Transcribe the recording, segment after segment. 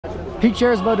Peak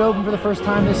Chair is about to open for the first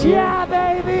time this year. Yeah,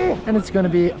 baby! And it's gonna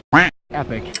be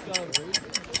epic.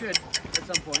 Should at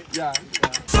some point. Yeah.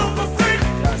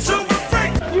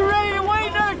 You ready to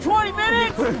wait another 20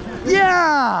 minutes?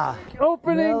 Yeah!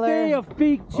 Opening day of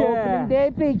Peak Chair. Opening day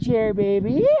Peak Chair,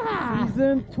 baby. Yeah!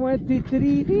 Season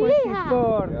 23,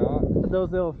 24. Yeah.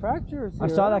 Those little fractures here. I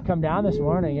saw that come down this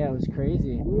morning. Yeah, it was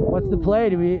crazy. What's the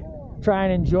play? Do we try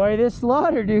and enjoy this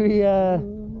slot, or do we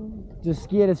just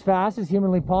ski it as fast as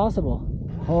humanly possible?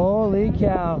 Holy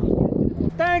cow.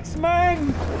 Thanks,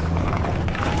 man!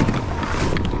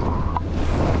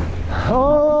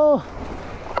 Oh,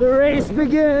 the race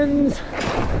begins.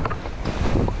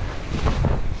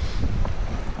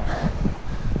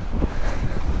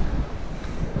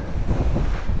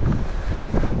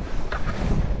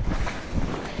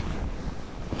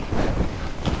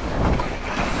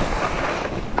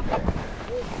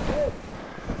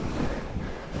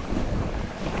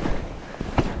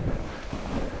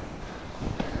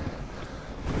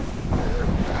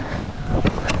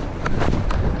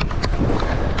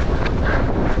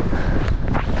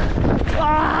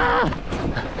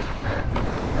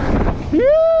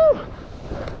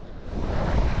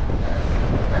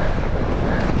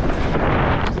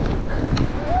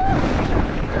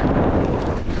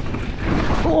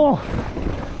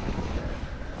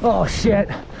 Oh shit.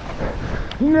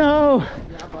 No.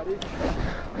 Yeah, buddy.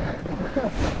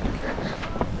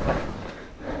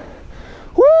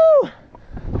 Woo!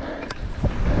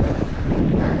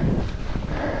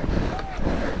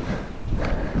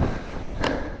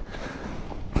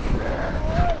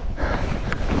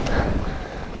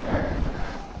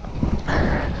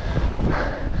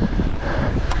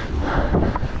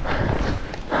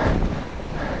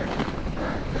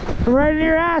 I'm right in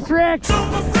your ass, Rick.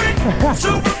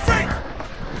 Super freak.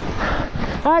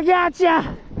 I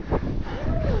gotcha.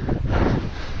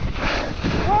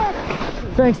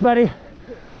 Thanks, buddy.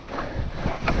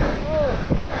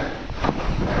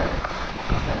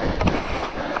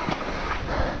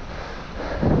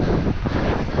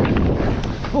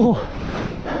 Oh.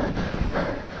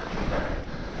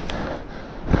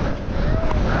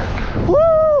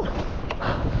 Woo!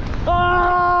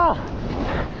 Oh!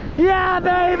 Yeah,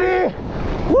 baby!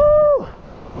 Woo!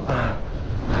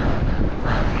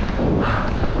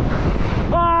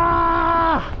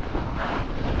 Ah!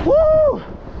 Woo!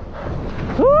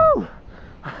 Woo!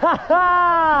 Ha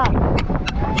ha!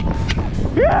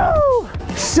 Woo!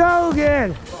 So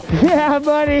good! Yeah,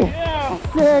 buddy! Yeah!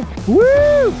 Sick!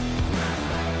 Woo!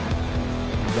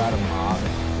 Got him off.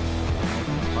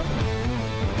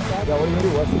 Yeah, what are you gonna do?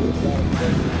 What's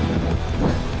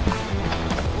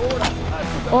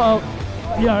uh-oh.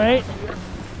 You alright?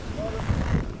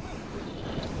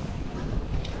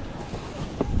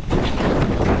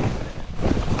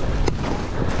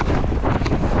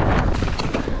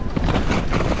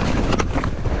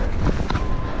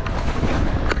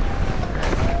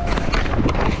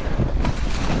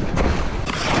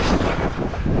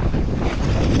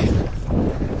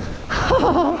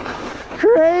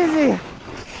 Crazy!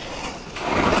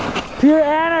 Pure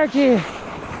anarchy!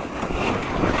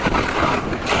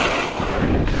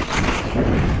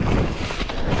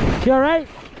 You alright?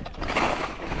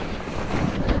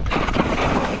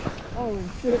 Oh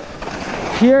shit.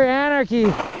 Pure anarchy!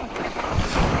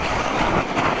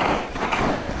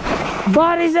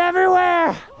 Bodies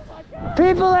everywhere!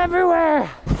 People everywhere!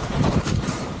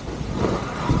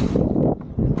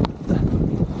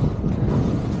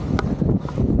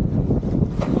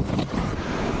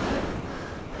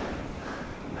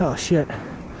 Oh shit.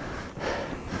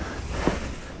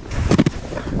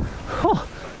 Oh.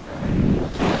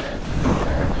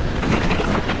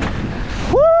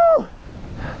 Woo!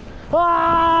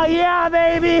 Oh yeah,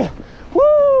 baby!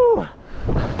 Woo!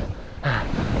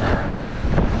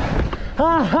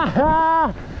 Ha ha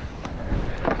ha!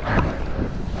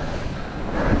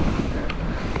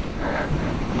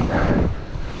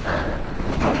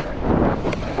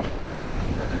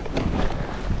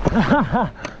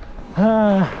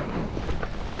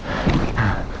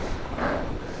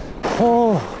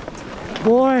 Oh,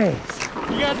 boys.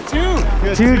 You got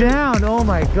two. Two down. Oh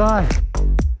my god.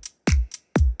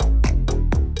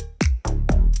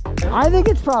 I think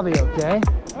it's probably okay.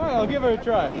 All right, I'll give it a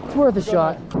try. It's worth a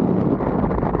shot.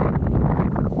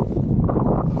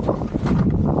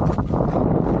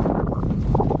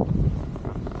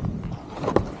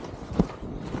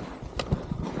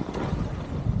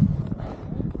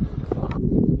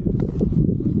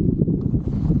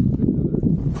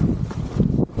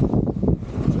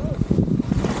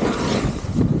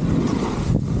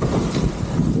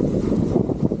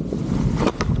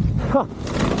 Huh.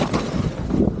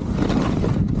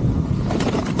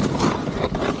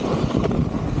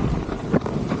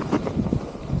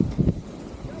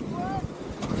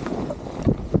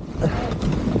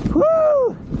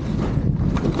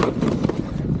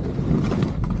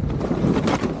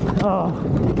 Oh.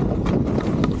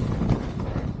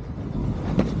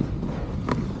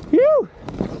 Phew!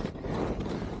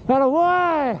 Got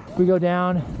away! We go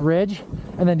down ridge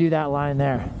and then do that line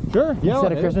there. Sure. Yeah.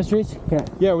 Instead of Christmas trees? Okay.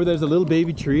 Yeah, where there's a little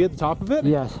baby tree at the top of it?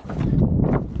 Yes.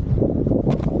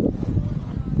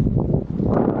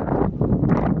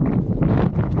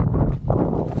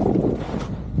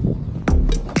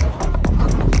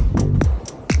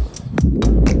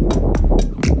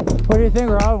 What do you think,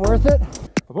 Rob? Worth it?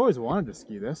 I've always wanted to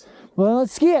ski this. Well,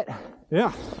 let's ski it.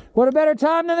 Yeah. What a better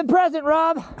time than the present,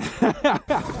 Rob?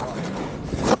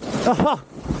 Oh.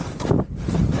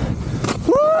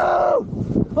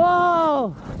 Woo!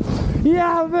 Oh!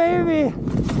 Yeah, baby!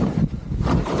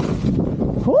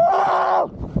 Woo!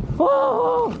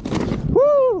 Oh! Woo!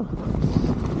 Woo!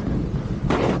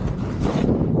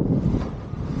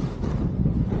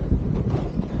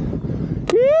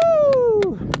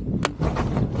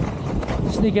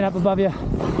 Sneaking up above you.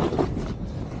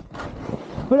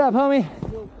 What up, homie?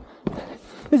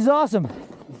 This is awesome.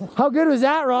 How good was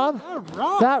that, Rob?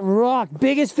 That rock.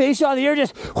 Biggest face shot of the year,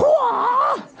 just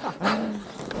whoa!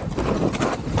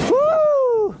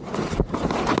 Woo!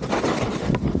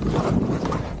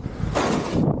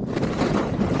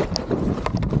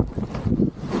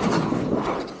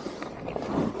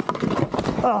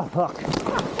 Oh, fuck.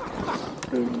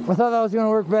 I thought that was gonna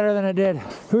work better than it did.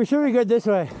 We should be good this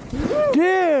way.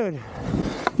 Dude!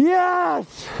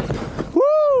 Yes!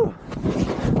 Woo!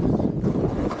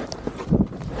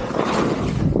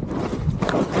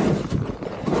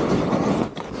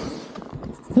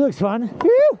 It looks fun.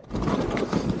 Woo!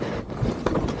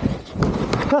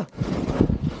 Huh.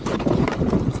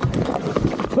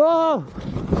 Oh!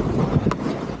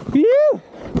 Phew!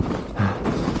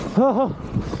 Oh!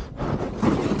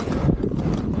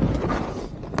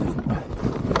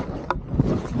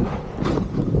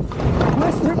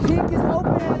 Whistler Peak is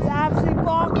open and it's absolutely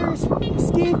bonkers.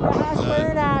 Ski fast,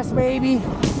 burn ass, baby.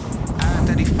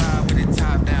 I-35 with the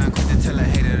top down, couldn't tell a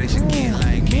hater they should get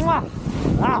like me.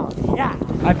 Oh, yeah.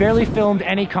 I barely filmed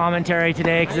any commentary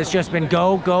today because it's just been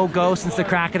go, go, go since the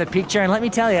crack of the peak chair. And let me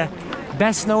tell you,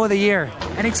 best snow of the year.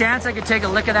 Any chance I could take a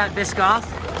lick of that bisque off?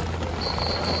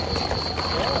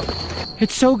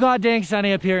 It's so goddamn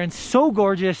sunny up here and so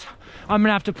gorgeous. I'm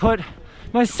gonna have to put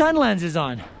my sun lenses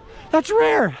on. That's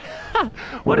rare.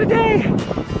 What a day.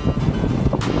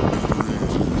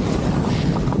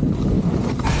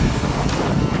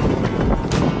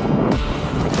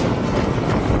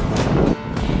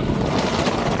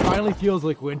 Finally feels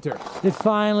like winter. It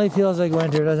finally feels like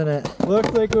winter, doesn't it?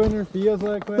 Looks like winter, feels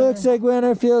like winter. Looks like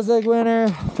winter, feels like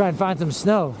winter. Try and find some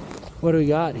snow. What do we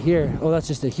got here? Oh, that's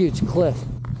just a huge cliff.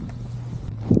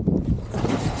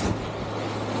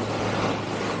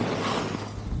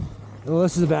 Well,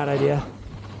 this is a bad idea.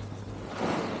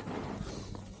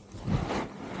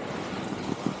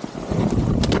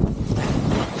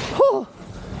 Oh.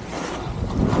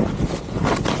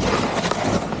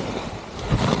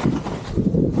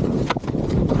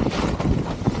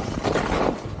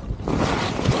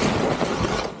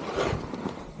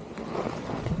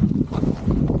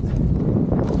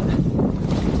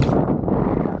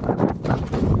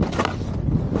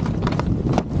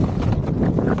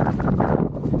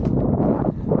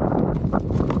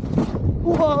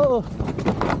 Whoa!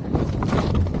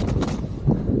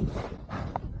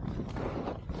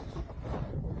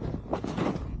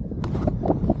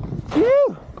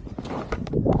 Phew!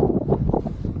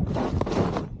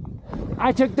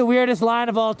 I took the weirdest line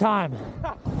of all time.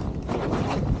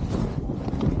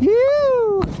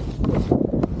 Phew!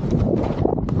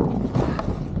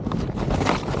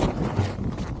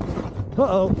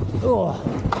 Uh-oh. Oh.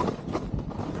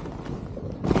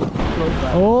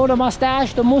 Oh, the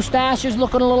mustache is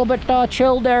looking a little bit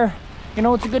chilled there. You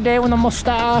know, it's a good day when the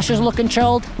mustache is looking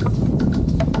chilled.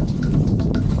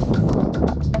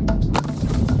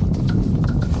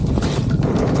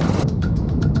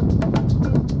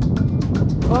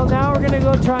 Well, now we're gonna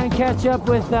go try and catch up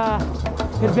with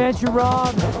Adventure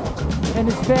Rob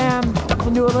and his fam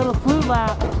and do a little flute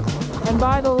lap. And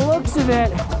by the looks of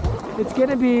it, it's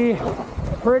gonna be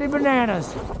pretty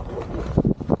bananas.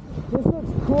 This looks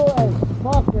cool as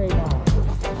fuck right now.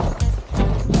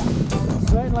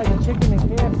 Sweating like a chicken in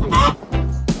KFC.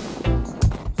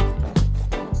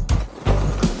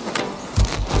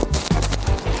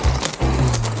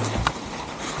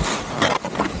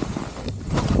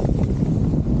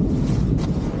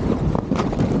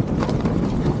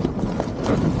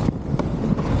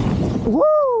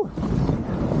 Woo!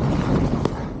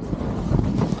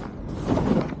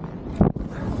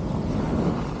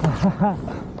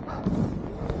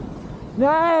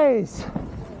 Nice!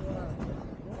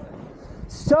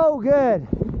 so good.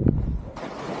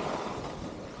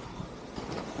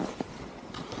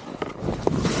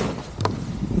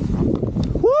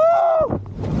 Woo!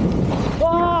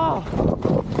 Oh!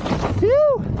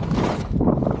 Phew!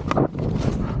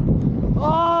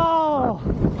 Oh!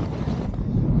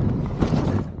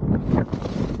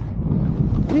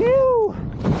 Phew!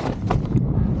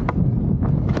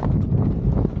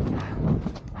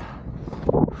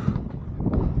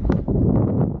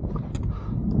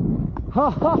 Ho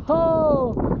ho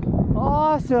ho!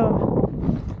 Awesome!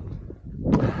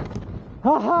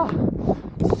 Haha!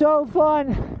 So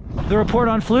fun! The report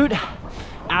on Flute,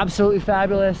 absolutely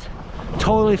fabulous.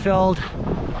 Totally filled.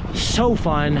 So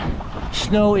fun.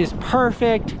 Snow is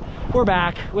perfect. We're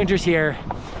back. Winter's here,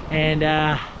 and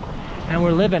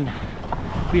we're living.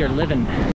 We are living.